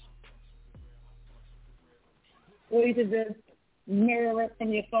is. Or you could just mirror it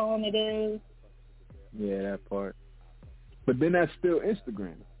from your phone, it is. Yeah, that part. But then that's still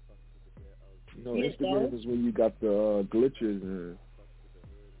Instagram. You know, Instagram is when you got the glitches and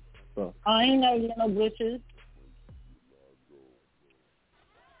stuff. I ain't know you know glitches.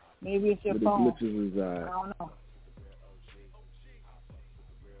 Maybe it's your phone. The glitches is, I don't know.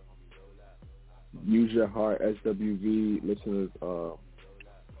 Use Your Heart, SWV, listeners,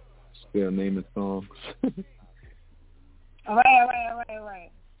 still naming songs. All right.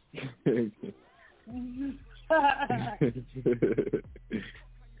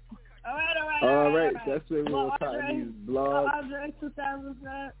 All right. That's it. We'll talk these blogs. Andre 2000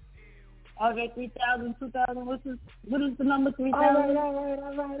 said. Andre 3000, 2000. What is the number 3000? All right.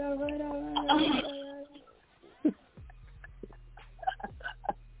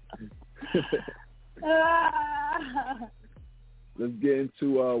 Let's get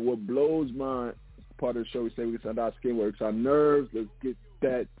into what blows mine. Part of the show, we say we can send our skin works our nerves. Let's get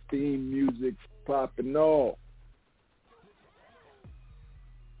that theme music popping off.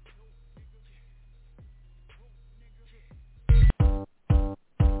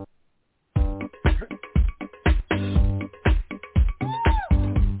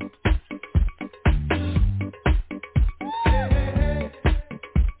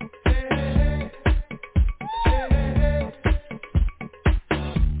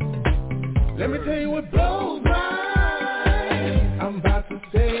 Let me tell you what blows mine. I'm about to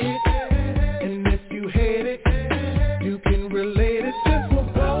say it, and if you hate it, you can relate it. This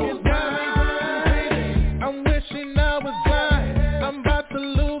what blows mine. I'm wishing I was blind. I'm about to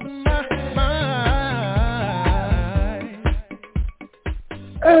lose my mind.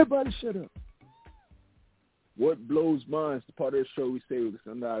 Everybody shut up. What blows mine is the part of the show we say we can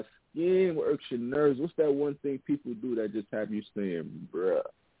send our skin, what irks your nerves. What's that one thing people do that just have you saying, bruh?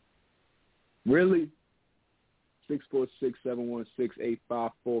 Really?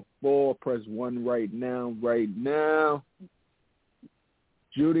 646-716-8544. Press 1 right now.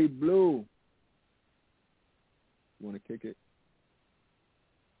 Judy Blue. You want to kick it?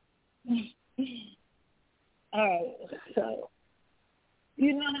 All right. So,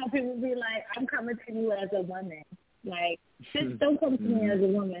 you know how people be like, I'm coming to you as a woman. Like, just don't come to me as a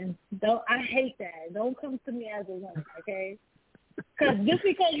woman. I hate that. Don't come to me as a woman, okay? Because just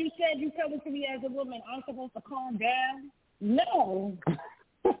because you said you coming to me as a woman, I'm supposed to calm down? No.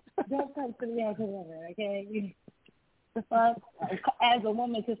 Don't come to me as a woman, okay? The fuck? As a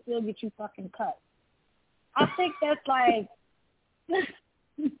woman can still get you fucking cut. I think that's like,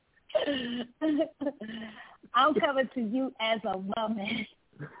 I'm coming to you as a woman.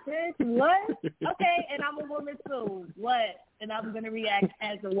 What? Okay, and I'm a woman too. What? And I'm going to react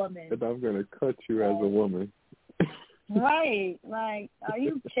as a woman. And I'm going to cut you as a woman. Right. Like, are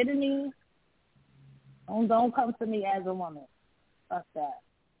you kidding me? Don't come to me as a woman. Fuck that.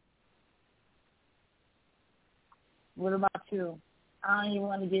 What about you? I don't even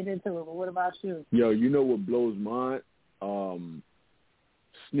want to get into it, but what about you? Yo, you know what blows mine?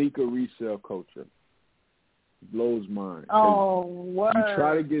 Sneaker resale culture. Blows mine. Oh, word. You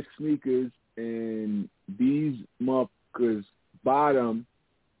try to get sneakers, and these motherfuckers buy them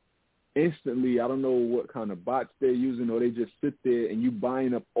instantly. I don't know what kind of bots they're using, or they just sit there and you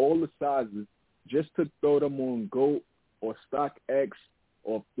buying up all the sizes just to throw them on GOAT or StockX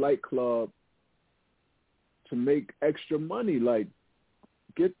or Flight Club to make extra money. Like,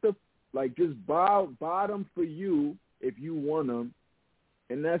 just buy them for you if you want them,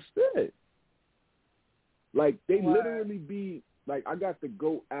 and that's it. Like, they literally be, like, I got the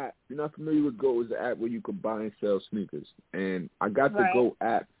GO app. You're not familiar with GO? It's an app where you can buy and sell sneakers. And I got the GO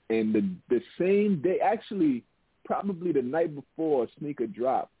app, and the same day, actually, probably the night before a sneaker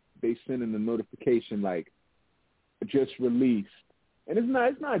drop, they send in a notification, like, just released. And it's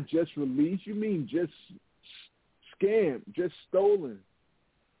not just released. You mean just scammed, just stolen.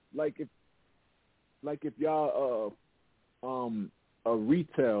 Like if y'all a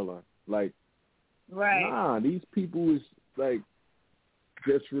retailer, like, nah, these people is like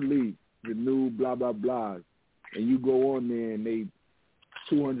just released the new blah blah blah, and you go on there and they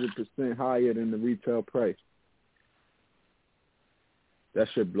 200% higher than the retail price. That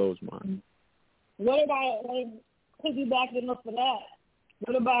shit blows mine. What about, like, piggybacking off of that?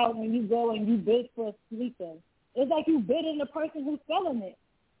 What about when you go and you bid for a sneaker? It's like you bidding the person who's selling it.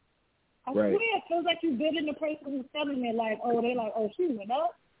 I swear, it feels like you bidding the person who's selling it. Like, she went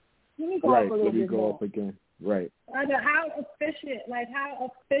up. Let me go up a little let me bit go more. up again. Right. How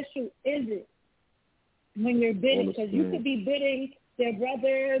official is it when you're bidding? Because you could be bidding their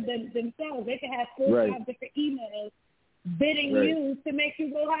brother themselves. They could have 4 or 5 different emails bidding you to make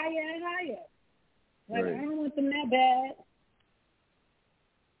you go higher and higher. Like, I don't want them that bad.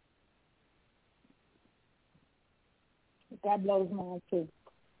 That blows my mind too.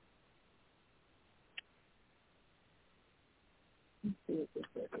 Let's see what this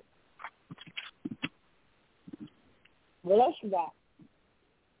is. What else you got?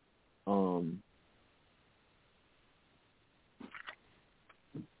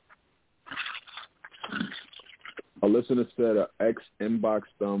 A listener said an ex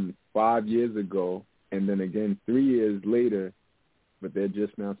inboxed them 5 years ago, and then again 3 years later, but they're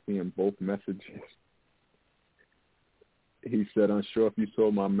just now seeing both messages. He said, unsure if you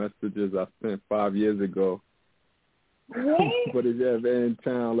saw my messages I sent 5 years ago. But if you're ever in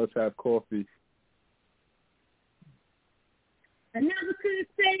town, let's have coffee. I never could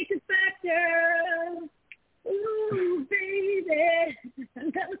take it back, girl. Ooh, baby.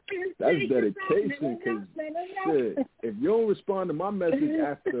 That's dedication, because shit, if you don't respond to my message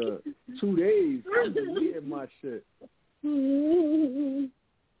after 2 days, I'm deleting my shit.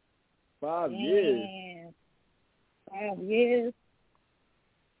 5 years. 5 years.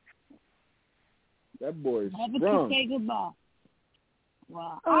 That boy's never strong. Never say goodbye.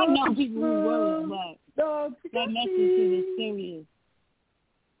 Wow. I know people who worry, but that message is serious.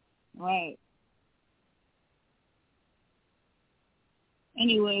 Right.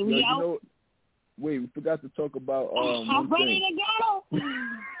 Anyway, we out. Wait, we forgot to talk about I'm ready to go. Yeah.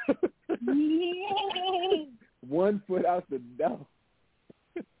 1 foot out the door.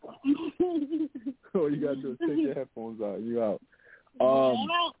 All you gotta do is take your headphones out. You out.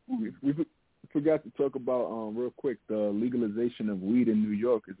 We forgot to talk about real quick. The legalization of weed in New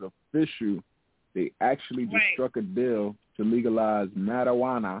York is official. They actually just struck a deal to legalize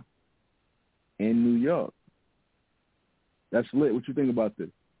marijuana in New York. That's lit. What you think about this?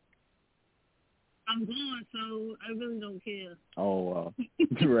 I'm going, so I really don't care. Oh,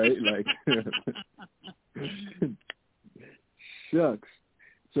 right, like shucks.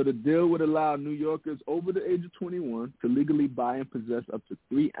 So the deal would allow New Yorkers over the age of 21 to legally buy and possess up to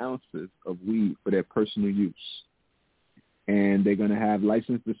 3 ounces of weed for their personal use. And they're going to have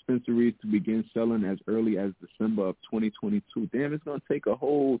licensed dispensaries to begin selling as early as December of 2022. Damn, it's going to take a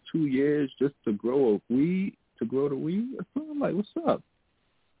whole 2 years just to grow the weed? I'm like, what's up?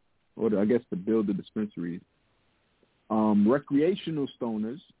 Or I guess to build the dispensaries. Recreational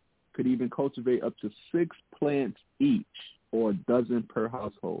stoners could even cultivate up to 6 plants each, or a dozen per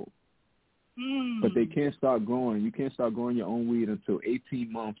household. But they can't start growing. You can't start growing your own weed until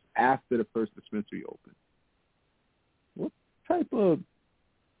 18 months after the first dispensary opens. What type of...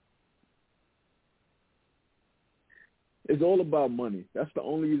 It's all about money. That's the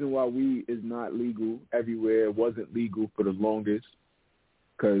only reason why weed is not legal everywhere. It wasn't legal for the longest,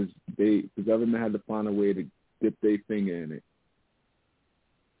 because the government had to find a way to dip their finger in it.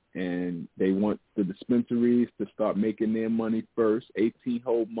 And they want the dispensaries to start making their money first. 18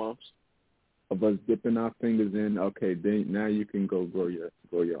 whole months of us dipping our fingers in. Okay, then now you can go grow your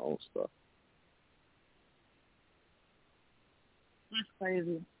own stuff. That's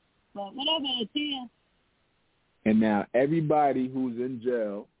crazy. But whatever it is. And now everybody who's in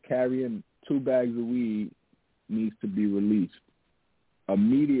jail carrying 2 bags of weed needs to be released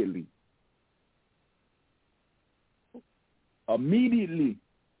immediately. Immediately.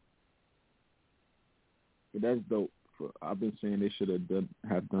 But that's dope. I've been saying they should have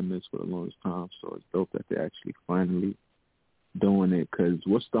done this for the longest time, so it's dope that they actually finally doing it, because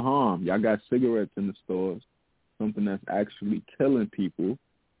what's the harm? Y'all got cigarettes in the stores, something that's actually killing people,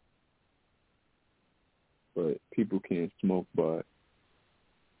 but people can't smoke. But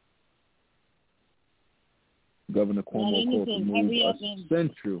Governor Cuomo called the move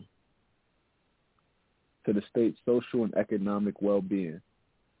essential to the state's social and economic well-being.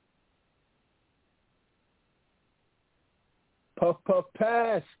 Puff, puff,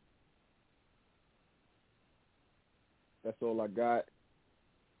 pass. That's all I got.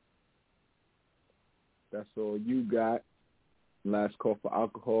 That's all you got. Last call for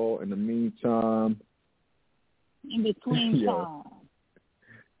alcohol. In the meantime. In between time.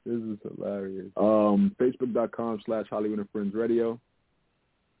 This is hilarious. Facebook.com/Hollywood and Friends Radio.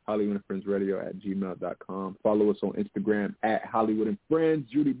 Hollywood and Friends Radio @gmail.com. Follow us on Instagram @Hollywood and Friends.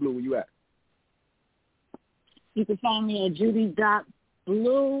 Judy Blue, where you at? You can find me at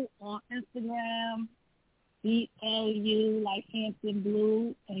Judy.Blue on Instagram. BLU, like Hampton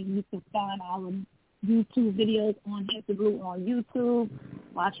Blue, and you can find our YouTube videos on Hampton Blue on YouTube.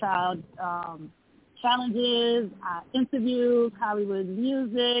 Watch our challenges, our interviews, Hollywood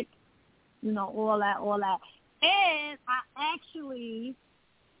music, all that. And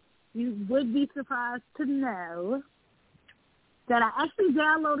you would be surprised to know that I actually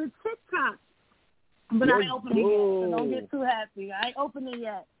downloaded TikTok, but I ain't opened it yet, so don't get too happy. I ain't opened it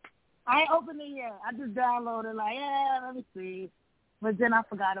yet. I just downloaded, let me see. But then I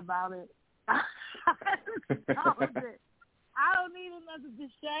forgot about it. I don't need another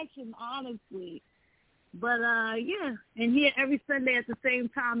distraction, honestly. But, yeah. And here every Sunday at the same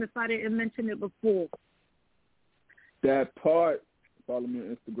time if I didn't mention it before. That part. Follow me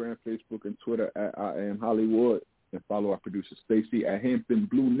on Instagram, Facebook, and Twitter @IamHollywood. And follow our producer, Stacy, at Hampton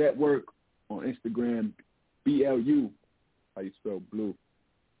Blue Network on Instagram, BLU. How you spell blue?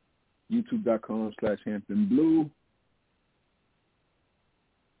 YouTube.com/Hampton Blue.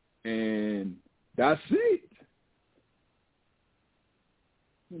 And that's it.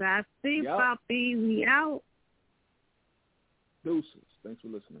 That's it, Poppy. We out. Deuces. Thanks for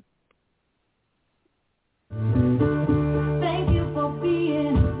listening. Thank you for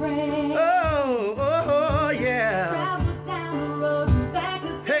being a friend. Oh, yeah. Travel down the road and back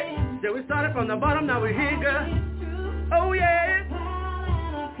again. Hey, so we started from the bottom, now we're here, girl. Oh, yeah.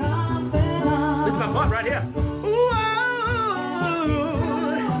 This is my part right here. Ooh,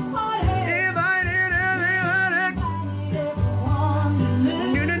 if I did everything,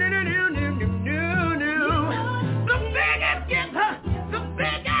 the bigger gets her, the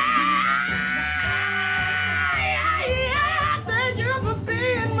bigger. Thank you for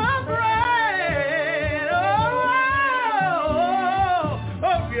being my friend. Oh,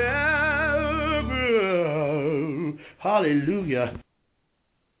 yeah. Hallelujah.